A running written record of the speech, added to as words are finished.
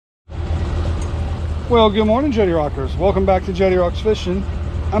Well, good morning, Jetty Rockers. Welcome back to Jetty Rocks Fishing.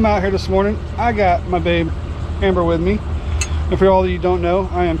 I'm out here this morning. I got my babe Amber with me, and for all of you who don't know,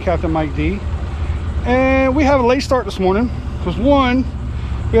 I am Captain Mike D. And we have a late start this morning because one,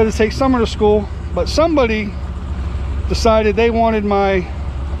 we had to take Summer to school, but somebody decided they wanted my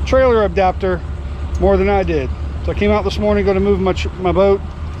trailer adapter more than I did. So I came out this morning, going to move my boat,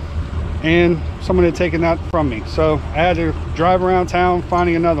 and someone had taken that from me. So I had to drive around town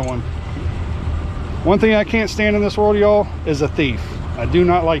finding another one. One thing I can't stand in this world, y'all, is a thief. I do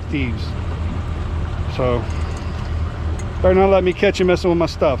not like thieves. So better not let me catch you messing with my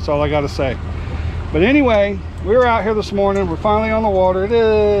stuff. That's all I got to say. But anyway, we were out here this morning. We're finally on the water. It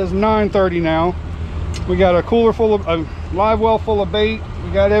is 9:30 now. We got a cooler full of a live well full of bait. We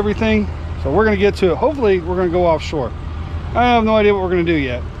got everything. So we're going to get to it. Hopefully we're going to go offshore. I have no idea what we're going to do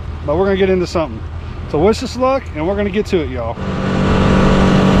yet, but we're going to get into something. So wish us luck, and we're going to get to it, y'all.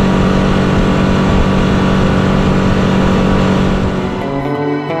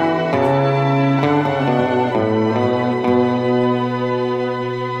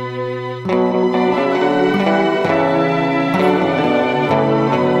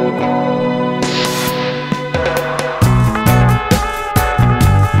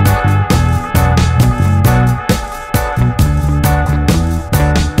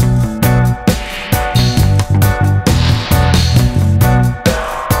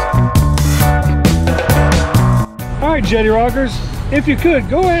 Jetty Rockers, if you could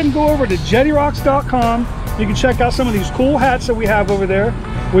go ahead and go over to jettyrocks.com. You can check out some of these cool hats that we have over there.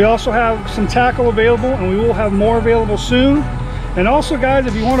 We also have some tackle available, and we will have more available soon. And also, guys,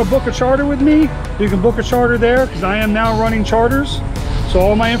 if you want to book a charter with me, you can book a charter there, because I am now running charters. So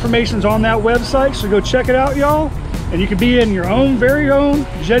all my information is on that website, so go check it out, y'all, and you can be in your own very own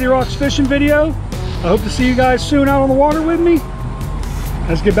Jetty Rocks fishing video. I hope to see you guys soon out on the water with me.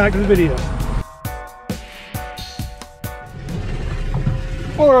 Let's get back to the video.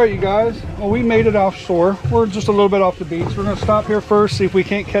 All right, you guys, well, we made it offshore. We're just a little bit off the beach. We're going to stop here first, see if we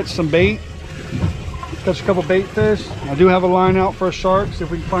can't catch some bait, catch a couple bait fish. I do have a line out for a shark, see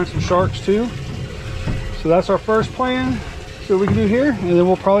if we can find some sharks too. So that's our first plan. See what we can do here, and then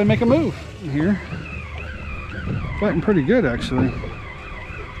we'll probably make a move here. Fighting pretty good, actually.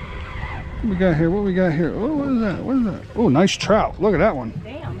 What we got here? What we got here? Oh, what is that? What is that? Oh, nice trout. Look at that one.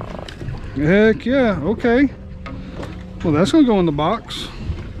 Damn. Heck yeah. Okay. Well, that's going to go in the box.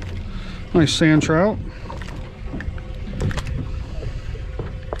 Nice sand trout.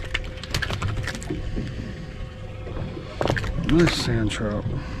 Nice sand trout.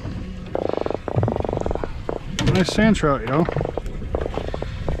 Nice sand trout, y'all.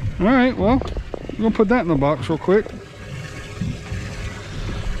 All right, well, we're gonna put that in the box real quick.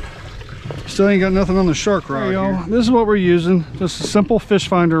 Still ain't got nothing on the shark rod here. This is what we're using. Just a simple fish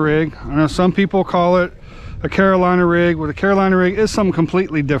finder rig. I know some people call it a Carolina rig. Well, the Carolina rig is something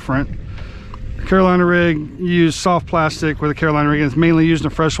completely different. Carolina rig, you use soft plastic with a Carolina rig, and it's mainly used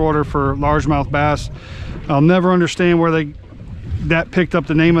in freshwater for largemouth bass. I'll never understand where that picked up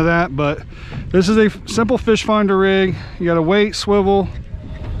the name of that, but this is a simple fish finder rig. You got a weight, swivel,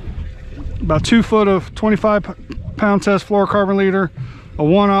 about 2 foot of 25-pound test fluorocarbon leader, a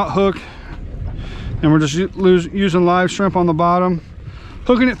 1/0 hook, and we're just using live shrimp on the bottom,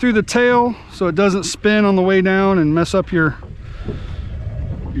 hooking it through the tail so it doesn't spin on the way down and mess up your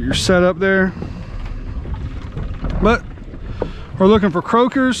setup there. But we're looking for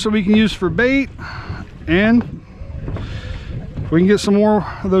croakers so we can use for bait, and if we can get some more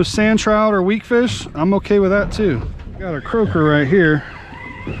of those sand trout or weak fish, I'm okay with that too. Got a croaker right here.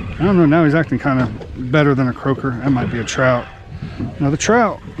 I don't know, now he's acting kind of better than a croaker. That might be a trout. Another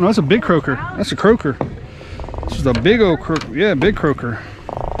trout. No, that's a big croaker. That's a croaker. This is a big old croaker. Yeah, big croaker.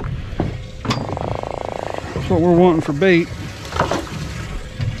 That's what we're wanting for bait.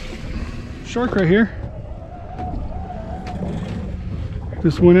 Shark right here.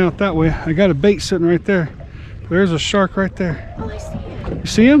 Just went out that way. I got a bait sitting right there. There's a shark right there. Oh, I see him. You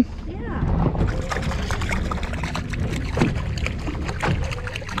see him? Yeah.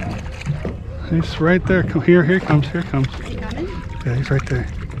 He's right there. Come here. Here he comes. Here he comes. Is he coming? Yeah, he's right there.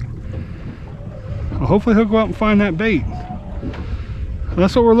 Well, hopefully he'll go out and find that bait.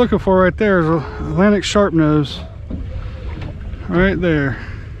 That's what we're looking for right there, is an Atlantic sharp nose. Right there.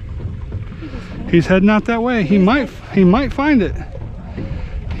 He's heading out that way. He might find it.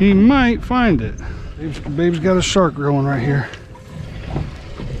 He might find it. Babe's got a shark growing right here.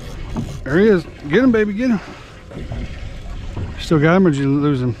 There he is. Get him, baby, get him. Still got him, or did you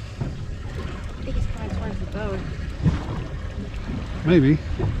lose him? I think he's going towards the boat. Maybe.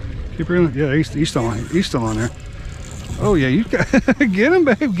 Keep reeling. Yeah, he's still on. He's still on there. Oh yeah, you got get him,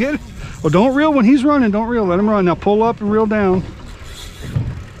 babe. Get him. Well, don't reel when he's running. Don't reel. Let him run. Now pull up and reel down.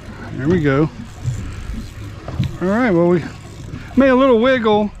 There we go. All right. Well, we made a little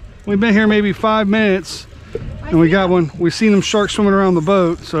wiggle. We've been here maybe 5 minutes, and we got one. We've seen them sharks swimming around the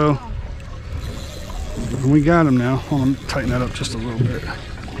boat, so we got him now. Hold on, tighten that up just a little bit.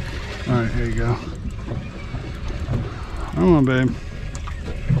 All right, here you go. Come on, babe.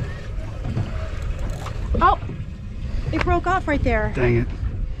 Oh, it broke off right there. Dang it.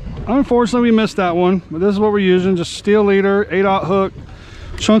 Unfortunately, we missed that one, but this is what we're using. Just steel leader, 8/0 hook,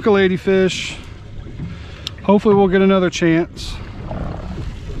 chunk of ladyfish. Hopefully we'll get another chance.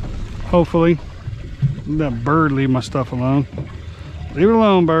 Hopefully. Let that bird leave my stuff alone. Leave it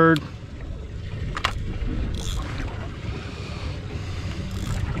alone, bird.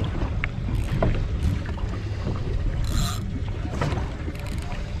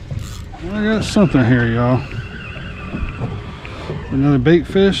 I got something here, y'all. Another bait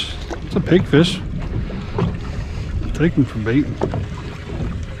fish. It's a pig fish. Take him for bait.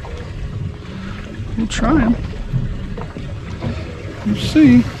 We'll try him. We'll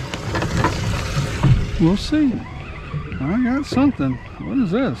see. We'll see. I got something. What is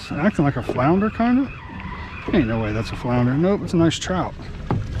this? Acting like a flounder, kind of? Ain't no way that's a flounder. Nope, it's a nice trout.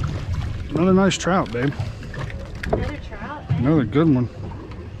 Another nice trout, babe. Another trout? Another good one.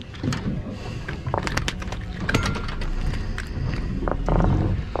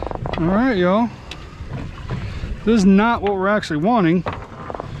 All right, y'all. This is not what we're actually wanting,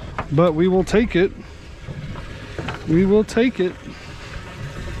 but we will take it. We will take it.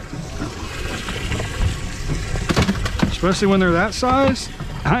 Especially when they're that size.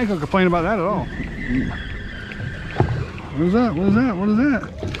 I ain't gonna complain about that at all. What is that? What is that? What is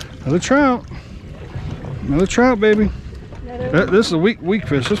that? Another trout. Another trout, baby. This is a weak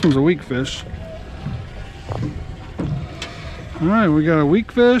fish. This one's a weak fish. All right, we got a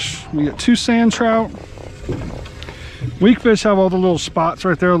weak fish. We got 2 sand trout. Weak fish have all the little spots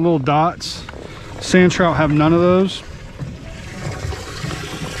right there, little dots. Sand trout have none of those.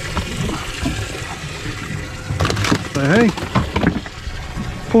 But hey,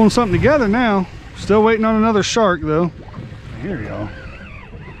 pulling something together now. Still waiting on another shark though. Here y'all.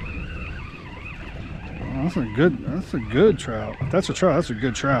 Oh, that's a good trout. That's a trout, that's a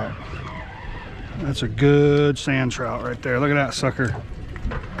good trout. That's a good sand trout right there. Look at that sucker.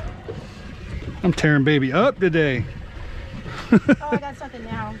 I'm tearing baby up today. Oh, I got something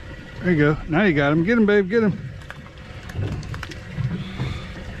now. There you go. Now you got him. Get him, babe. Get him.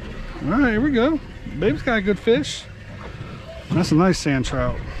 All right, here we go. Babe's got a good fish. That's a nice sand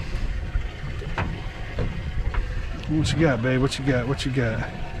trout. What you got, babe? What you got? What you got?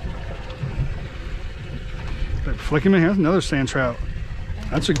 Babe, flick him in here. That's another sand trout.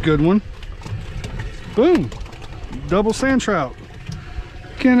 That's a good one. Boom. Double sand trout.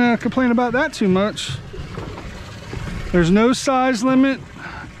 Can't complain about that too much. There's no size limit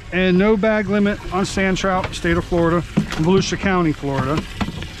and no bag limit on sand trout, state of Florida, Volusia County, Florida.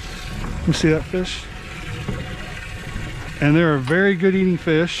 You see that fish? And they're a very good eating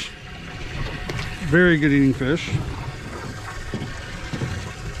fish. Very good eating fish.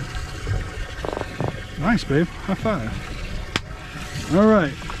 Nice, babe. High five. All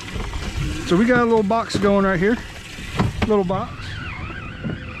right. So we got a little box going right here. Little box.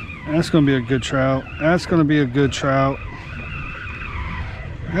 That's going to be a good trout. That's going to be a good trout.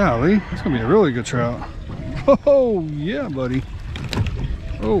 Golly, that's going to be a really good trout. Oh, yeah, buddy.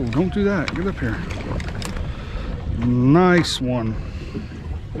 Oh, don't do that. Get up here. Nice one.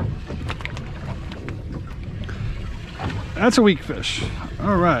 That's a weak fish.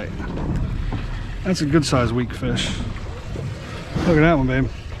 All right. That's a good size weak fish. Look at that one, babe.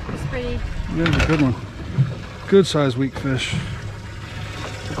 It's pretty. Yeah, that's a good one. Good size weak fish.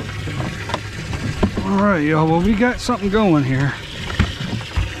 All right, y'all. Well, we got something going here.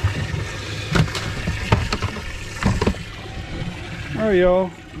 All right, y'all.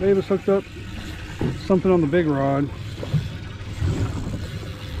 Davis hooked up something on the big rod.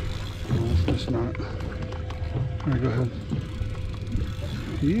 Oh, it's just not. All right, go ahead.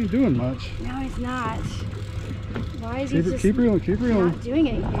 He ain't doing much. No, he's not. Why is he just keep reeling, keep reeling. not doing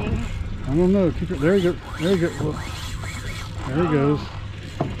anything? I don't know. Keep it. There you go. There you go. Well, there he goes.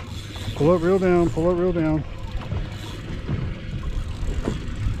 Pull up, reel down. Pull up, reel down.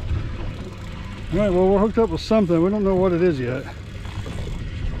 All right. Well, we're hooked up with something. We don't know what it is yet.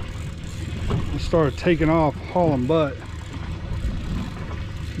 We started taking off, hauling butt.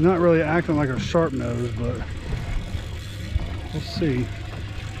 Not really acting like a sharp nose, but we'll see.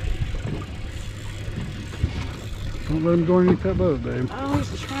 Don't let him go underneath that boat, babe. Oh,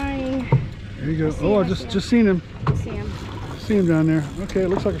 he's trying. There you go. Oh, I just seen him. See him. see him down there. Okay, it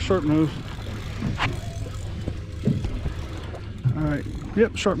looks like a sharp nose. All right,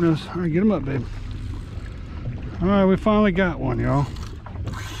 yep, sharp nose. All right, get him up, babe. All right, we finally got one, y'all.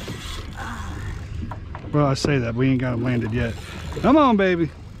 Well, I say that, we ain't got him landed yet. Come on,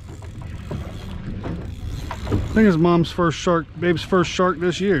 baby. I think it's mom's first shark, babe's first shark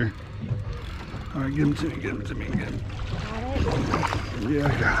this year. All right, get him to me, get him to me. Get him. Got it? Yeah,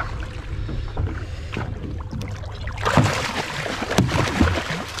 I got him.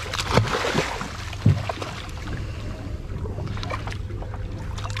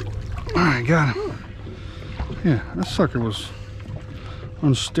 All right, got him. Yeah, that sucker was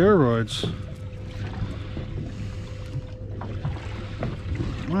on steroids.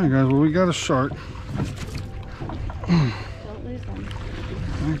 All right, guys, well, we got a shark. Don't lose him.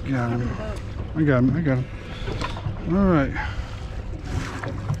 I got him. I got him. I got him. All right.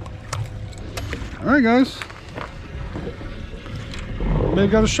 All right, guys. They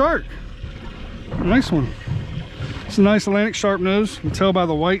got a shark. Nice one. It's a nice Atlantic sharp nose. You can tell by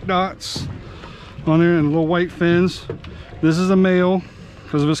the white dots on there and the little white fins. This is a male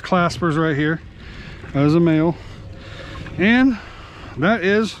because of his claspers right here. That is a male. And that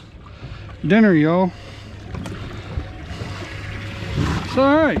is dinner, y'all. So,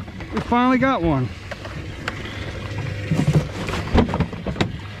 all right, we finally got one.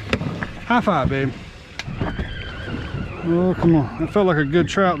 High five, babe. Oh, come on. That felt like a good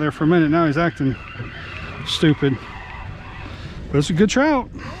trout there for a minute. Now he's acting stupid. But it's a good trout.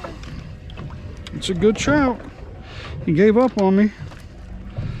 It's a good trout. He gave up on me.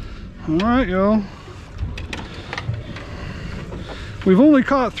 All right, y'all. We've only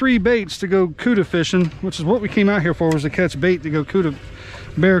caught 3 baits to go cuda fishing, which is what we came out here for, was to catch bait to go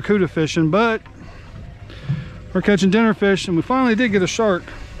barracuda fishing, but we're catching dinner fish, and we finally did get a shark.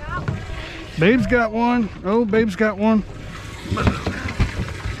 Babe's got one. Oh, Babe's got one.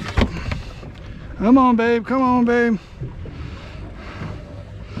 Come on, babe. Come on, babe.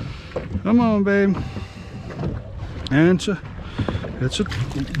 Come on, babe. And it's a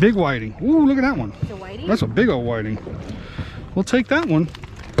big whiting. Ooh, look at that one. It's a whiting? That's a big old whiting. We'll take that one.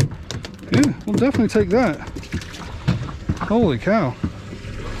 Yeah, we'll definitely take that. Holy cow.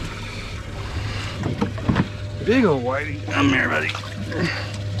 Big old whiting. Come here, buddy.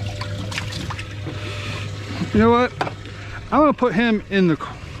 You know what? I'm gonna put him in the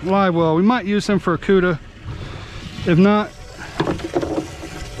live well. We might use him for a cuda. If not,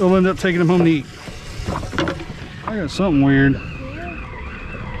 we'll end up taking him home to eat. I got something weird.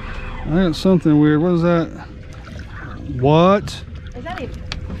 I got something weird. What is that? What? Is that a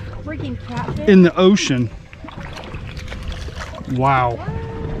freaking catfish? In the ocean. Wow.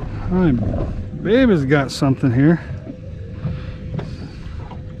 My baby's got something here.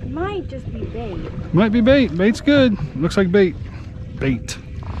 It might just be bait. Might be bait. Bait's good. Looks like bait. Bait.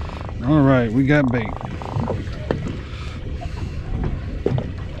 All right, we got bait.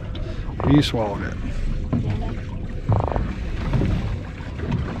 He swallowed it.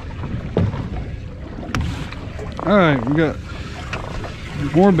 All right, we got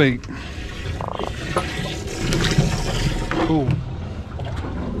more bait. Cool.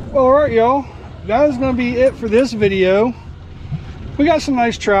 Well, all right, y'all. That is going to be it for this video. We got some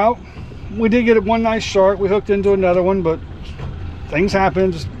nice trout. We did get one nice shark. We hooked into another one, but things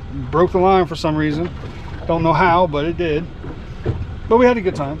happened. Just broke the line for some reason. Don't know how, but it did. But we had a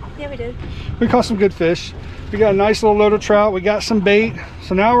good time. Yeah, we did. We caught some good fish. We got a nice little load of trout. We got some bait.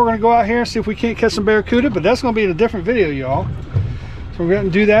 So now we're going to go out here and see if we can't catch some barracuda, but that's going to be in a different video, y'all. So we're going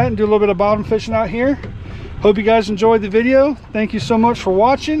to do that and do a little bit of bottom fishing out here. Hope you guys enjoyed the video. Thank you so much for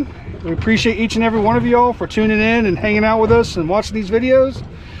watching. We appreciate each and every one of y'all for tuning in and hanging out with us and watching these videos.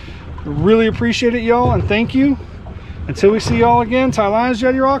 We really appreciate it, y'all, and thank you. Until we see y'all again, Ty Lions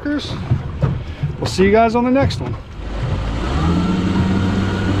Jetty Rockers, we'll see you guys on the next one.